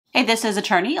Hey, this is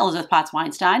attorney Elizabeth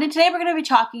Potts-Weinstein, and today we're going to be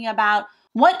talking about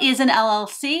what is an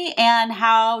LLC and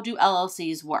how do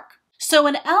LLCs work. So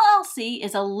an LLC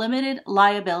is a limited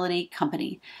liability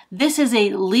company. This is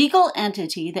a legal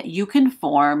entity that you can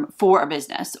form for a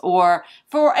business or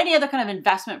for any other kind of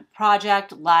investment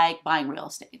project like buying real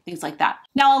estate, things like that.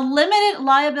 Now, a limited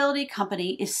liability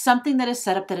company is something that is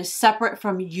set up that is separate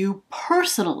from you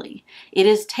personally. It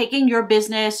is taking your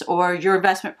business or your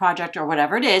investment project or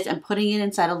whatever it is and putting it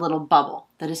inside a little bubble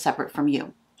that is separate from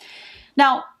you.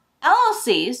 Now,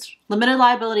 LLCs, limited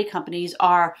liability companies,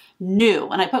 are new,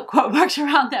 and I put quote marks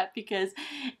around that because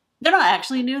they're not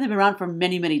actually new. They've been around for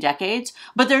many, many decades,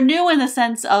 but they're new in the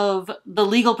sense of the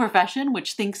legal profession,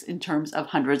 which thinks in terms of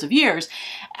hundreds of years.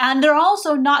 And they're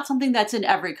also not something that's in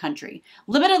every country.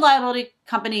 Limited liability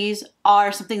companies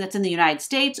are something that's in the United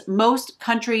States. Most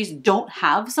countries don't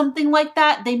have something like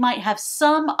that. They might have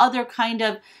some other kind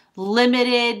of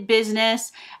limited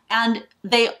business, and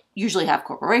they usually have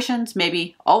corporations,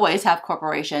 maybe always have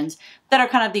corporations, that are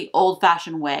kind of the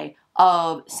old-fashioned way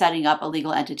of setting up a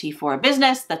legal entity for a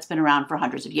business that's been around for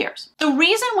hundreds of years. The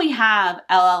reason we have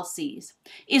LLCs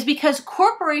is because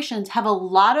corporations have a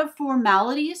lot of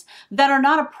formalities that are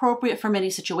not appropriate for many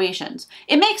situations.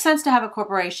 It makes sense to have a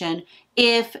corporation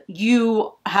if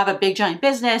you have a big giant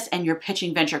business and you're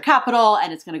pitching venture capital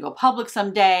and it's going to go public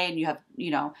someday and you have,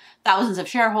 thousands of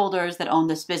shareholders that own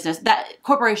this business. That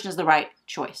corporation is the right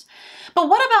choice. But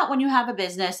what about when you have a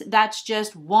business that's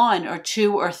just one or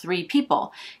two or three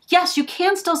people? Yes, you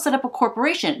can still set up a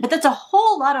corporation, but that's a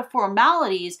whole lot of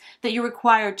formalities that you're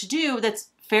required to do that's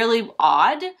fairly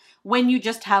odd when you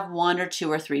just have one or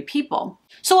two or three people.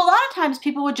 So a lot of times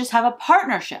people would just have a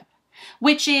partnership,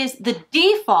 which is the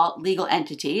default legal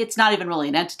entity. It's not even really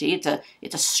an entity,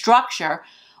 it's a structure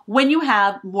when you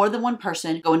have more than one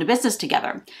person go into business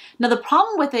together. Now, the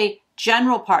problem with a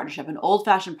general partnership, an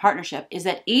old-fashioned partnership, is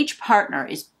that each partner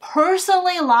is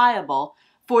personally liable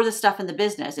for the stuff in the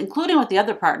business, including what the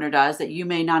other partner does that you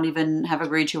may not even have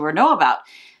agreed to or know about.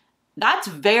 That's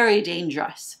very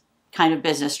dangerous kind of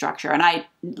business structure, and I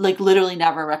literally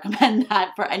never recommend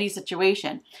that for any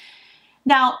situation.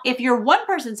 Now, if you're one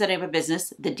person setting up a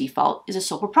business, the default is a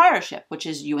sole proprietorship, which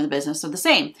is you and the business are the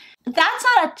same. That's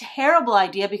not a terrible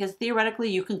idea because theoretically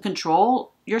you can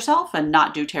control yourself and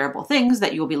not do terrible things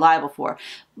that you will be liable for,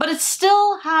 but it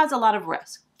still has a lot of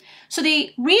risk. So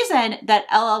the reason that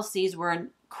LLCs were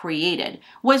created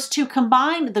was to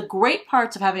combine the great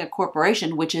parts of having a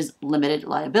corporation, which is limited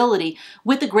liability,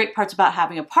 with the great parts about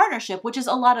having a partnership, which is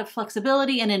a lot of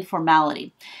flexibility and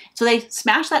informality. So they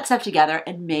smashed that stuff together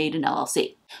and made an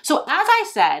LLC. So as I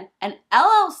said, an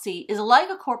LLC is like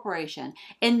a corporation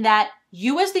in that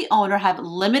you as the owner have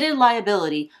limited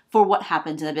liability for what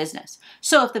happens in the business.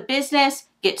 So if the business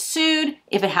gets sued,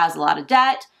 if it has a lot of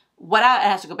debt, it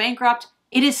has to go bankrupt,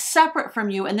 it is separate from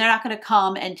you, and they're not going to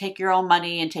come and take your own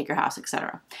money and take your house,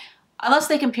 etc. Unless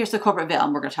they can pierce the corporate veil,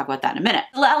 and we're going to talk about that in a minute.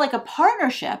 Like a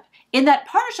partnership, in that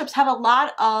partnerships have a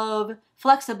lot of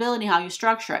flexibility in how you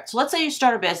structure it. So let's say you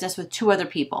start a business with two other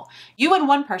people. You and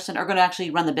one person are going to actually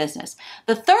run the business.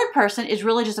 The third person is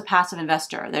really just a passive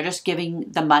investor. They're just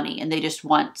giving the money, and they just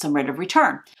want some rate of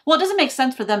return. Well, it doesn't make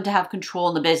sense for them to have control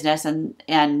in the business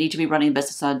and need to be running the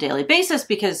business on a daily basis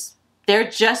because they're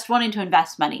just wanting to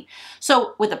invest money.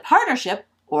 So with a partnership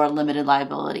or a limited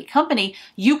liability company,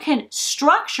 you can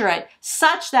structure it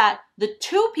such that the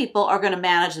two people are going to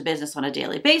manage the business on a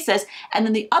daily basis, and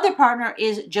then the other partner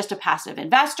is just a passive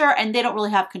investor, and they don't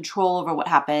really have control over what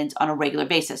happens on a regular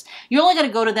basis. You're only going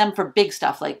to go to them for big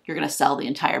stuff, like you're going to sell the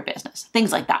entire business,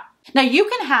 things like that. Now, you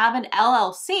can have an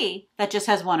LLC that just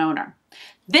has one owner.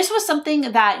 This was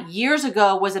something that years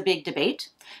ago was a big debate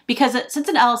because since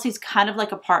an LLC is kind of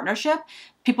like a partnership,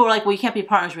 people were like, well, you can't be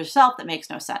partners with yourself. That makes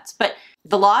no sense. But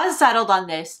the law is settled on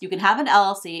this. You can have an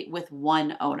LLC with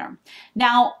one owner.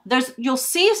 Now, you'll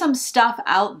see some stuff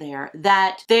out there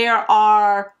that there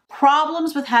are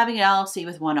problems with having an LLC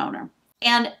with one owner.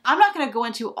 And I'm not going to go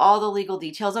into all the legal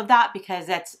details of that because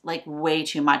that's like way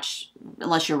too much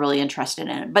unless you're really interested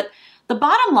in it. But the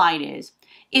bottom line is,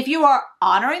 if you are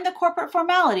honoring the corporate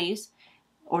formalities,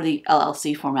 or the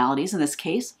LLC formalities in this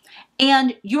case,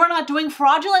 and you are not doing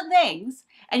fraudulent things,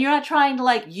 and you're not trying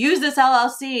to use this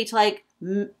LLC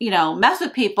to mess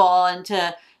with people and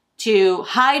to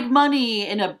hide money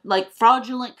in a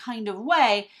fraudulent kind of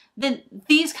way, then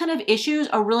these kind of issues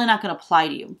are really not going to apply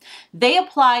to you. They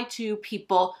apply to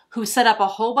people who set up a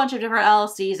whole bunch of different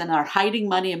LLCs and are hiding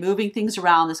money and moving things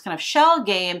around, this kind of shell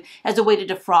game as a way to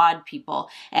defraud people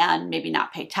and maybe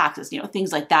not pay taxes,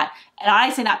 things like that. And when I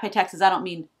say not pay taxes, I don't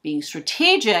mean being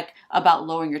strategic about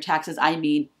lowering your taxes. I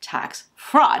mean tax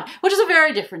fraud, which is a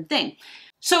very different thing.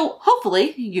 So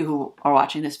hopefully you who are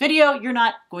watching this video, you're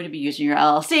not going to be using your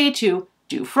LLC to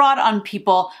do fraud on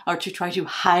people or to try to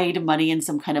hide money in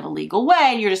some kind of illegal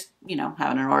way. You're just,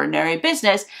 having an ordinary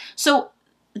business. So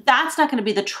that's not going to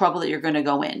be the trouble that you're going to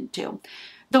go into.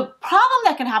 The problem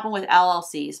that can happen with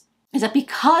LLCs is that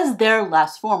because they're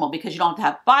less formal, because you don't have to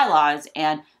have bylaws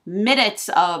and minutes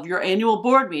of your annual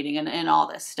board meeting and all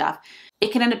this stuff,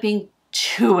 it can end up being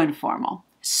too informal,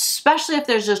 especially if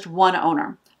there's just one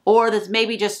owner. Or there's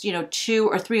maybe just, 2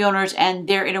 or 3 owners and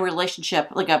they're in a relationship,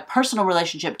 like a personal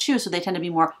relationship too, so they tend to be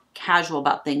more casual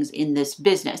about things in this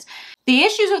business. The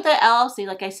issues with the LLC,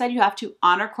 like I said, you have to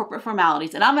honor corporate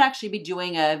formalities, and I'm gonna actually be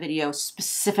doing a video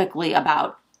specifically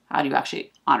about how do you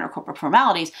actually honor corporate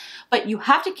formalities, but you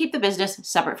have to keep the business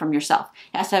separate from yourself.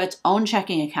 It has to have its own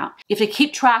checking account. You have to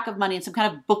keep track of money in some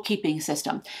kind of bookkeeping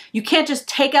system. You can't just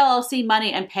take LLC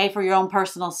money and pay for your own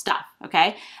personal stuff,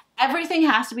 okay? Everything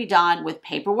has to be done with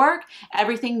paperwork.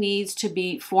 Everything needs to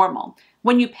be formal.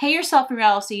 When you pay yourself for your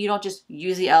LLC, you don't just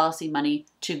use the LLC money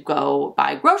to go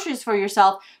buy groceries for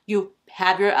yourself. You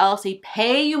have your LLC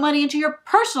pay you money into your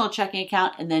personal checking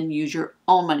account and then use your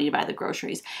own money to buy the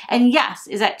groceries. And yes,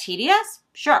 is that tedious?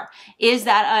 Sure. Is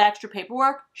that extra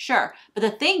paperwork? Sure. But the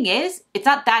thing is, it's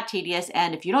not that tedious.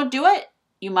 And if you don't do it,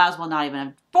 you might as well not even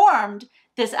have formed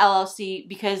this LLC,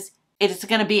 because it's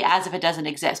going to be as if it doesn't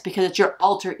exist, because it's your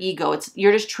alter ego.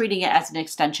 You're just treating it as an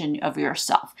extension of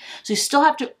yourself. So you still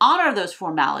have to honor those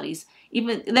formalities.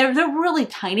 Even they're really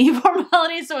tiny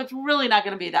formalities, so it's really not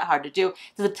going to be that hard to do.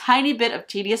 There's a tiny bit of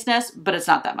tediousness, but it's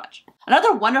not that much.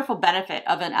 Another wonderful benefit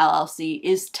of an LLC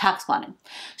is tax planning.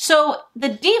 So the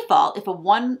default, if a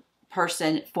one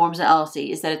person forms an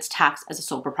LLC, is that it's taxed as a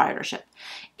sole proprietorship.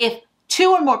 If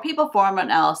 2 or more people form an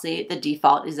LLC, the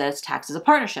default is that it's taxed as a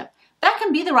partnership. That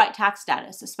can be the right tax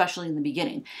status, especially in the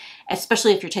beginning,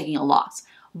 especially if you're taking a loss.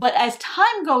 But as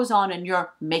time goes on and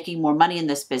you're making more money in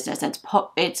this business and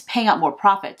it's paying out more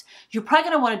profits, you're probably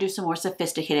going to want to do some more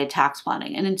sophisticated tax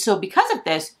planning. And so because of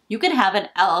this, you can have an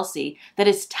LLC that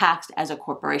is taxed as a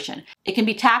corporation. It can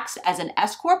be taxed as an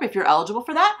S Corp if you're eligible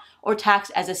for that, or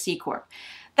taxed as a C Corp.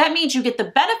 That means you get the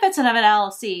benefits of an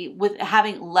LLC with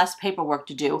having less paperwork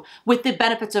to do, with the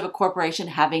benefits of a corporation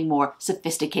having more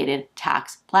sophisticated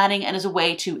tax planning, and as a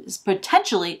way to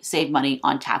potentially save money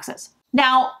on taxes.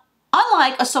 Now,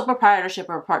 unlike a sole proprietorship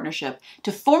or a partnership,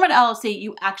 to form an LLC,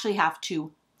 you actually have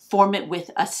to form it with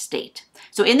a state.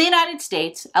 So in the United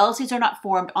States, LLCs are not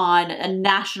formed on a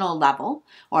national level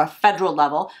or a federal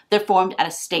level. They're formed at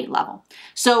a state level.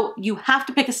 So you have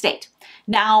to pick a state.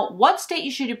 Now, what state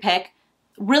you should pick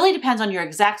really depends on your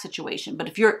exact situation. But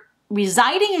if you're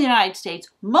residing in the United States,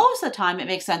 most of the time it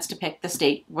makes sense to pick the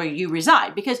state where you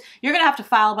reside, because you're going to have to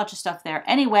file a bunch of stuff there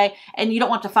anyway, and you don't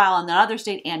want to file in another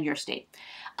state and your state.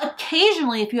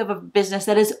 Occasionally, if you have a business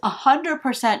that is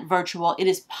 100% virtual, it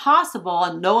is possible,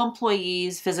 and no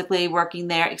employees physically working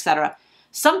there, etc.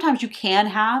 Sometimes you can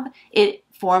have it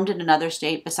formed in another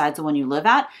state besides the one you live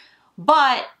at.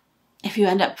 But if you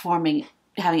end up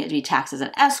having it be taxed as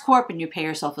an S Corp and you pay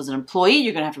yourself as an employee,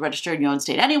 you're going to have to register in your own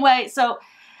state anyway. So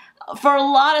for a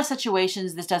lot of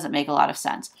situations, this doesn't make a lot of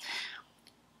sense.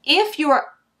 If you are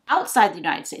outside the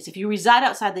United States, if you reside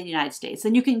outside the United States,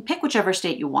 then you can pick whichever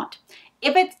state you want.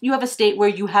 If you have a state where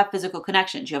you have physical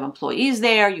connections, you have employees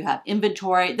there, you have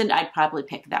inventory, then I'd probably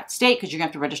pick that state, because you're going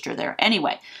to have to register there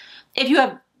anyway. If you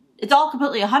have it's all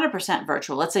completely 100%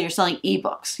 virtual. Let's say you're selling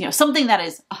ebooks, something that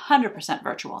is 100%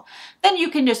 virtual. Then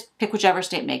you can just pick whichever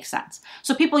state makes sense.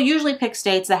 So people usually pick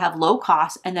states that have low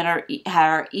costs and that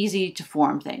are easy to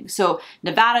form things. So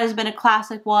Nevada has been a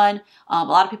classic one. A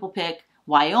lot of people pick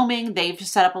Wyoming. They've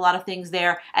set up a lot of things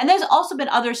there. And there's also been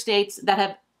other states that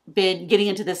have been getting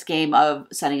into this game of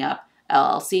setting up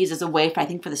LLCs as a way,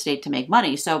 for the state to make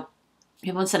money. So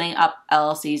people have been setting up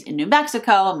LLCs in New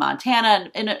Mexico and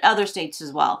Montana and in other states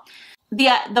as well.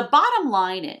 The bottom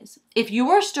line is, if you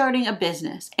are starting a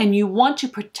business and you want to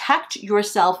protect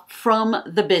yourself from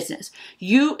the business,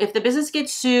 if the business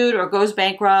gets sued or goes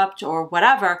bankrupt or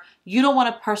whatever, you don't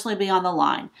want to personally be on the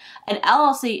line. An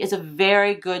LLC is a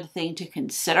very good thing to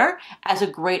consider as a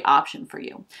great option for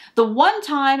you. The one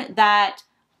time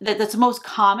that's most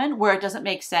common where it doesn't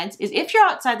make sense is if you're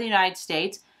outside the United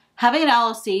States, having an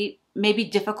LLC may be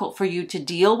difficult for you to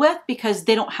deal with because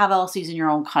they don't have LLCs in your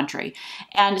own country.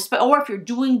 Or if you're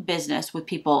doing business with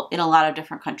people in a lot of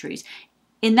different countries.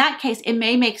 In that case, it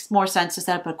may make more sense to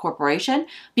set up a corporation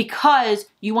because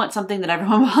you want something that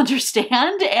everyone will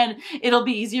understand, and it'll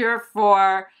be easier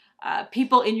for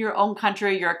people in your own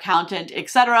country, your accountant,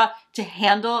 etc., to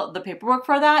handle the paperwork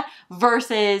for that,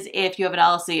 versus if you have an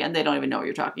LLC and they don't even know what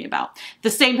you're talking about. The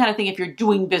same kind of thing if you're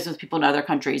doing business with people in other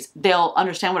countries. They'll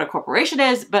understand what a corporation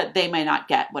is, but they may not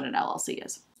get what an LLC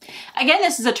is. Again,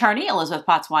 this is attorney Elizabeth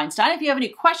Potts-Weinstein. If you have any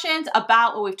questions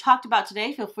about what we've talked about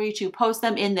today, feel free to post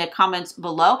them in the comments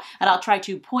below, and I'll try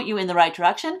to point you in the right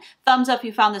direction. Thumbs up if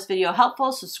you found this video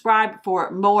helpful. Subscribe for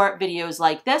more videos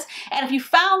like this. And if you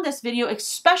found this video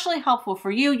especially helpful for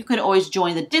you, you can always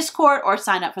join the Discord or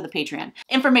sign up for the Patreon.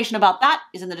 Information about that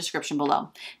is in the description below.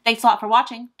 Thanks a lot for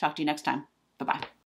watching. Talk to you next time. Bye-bye.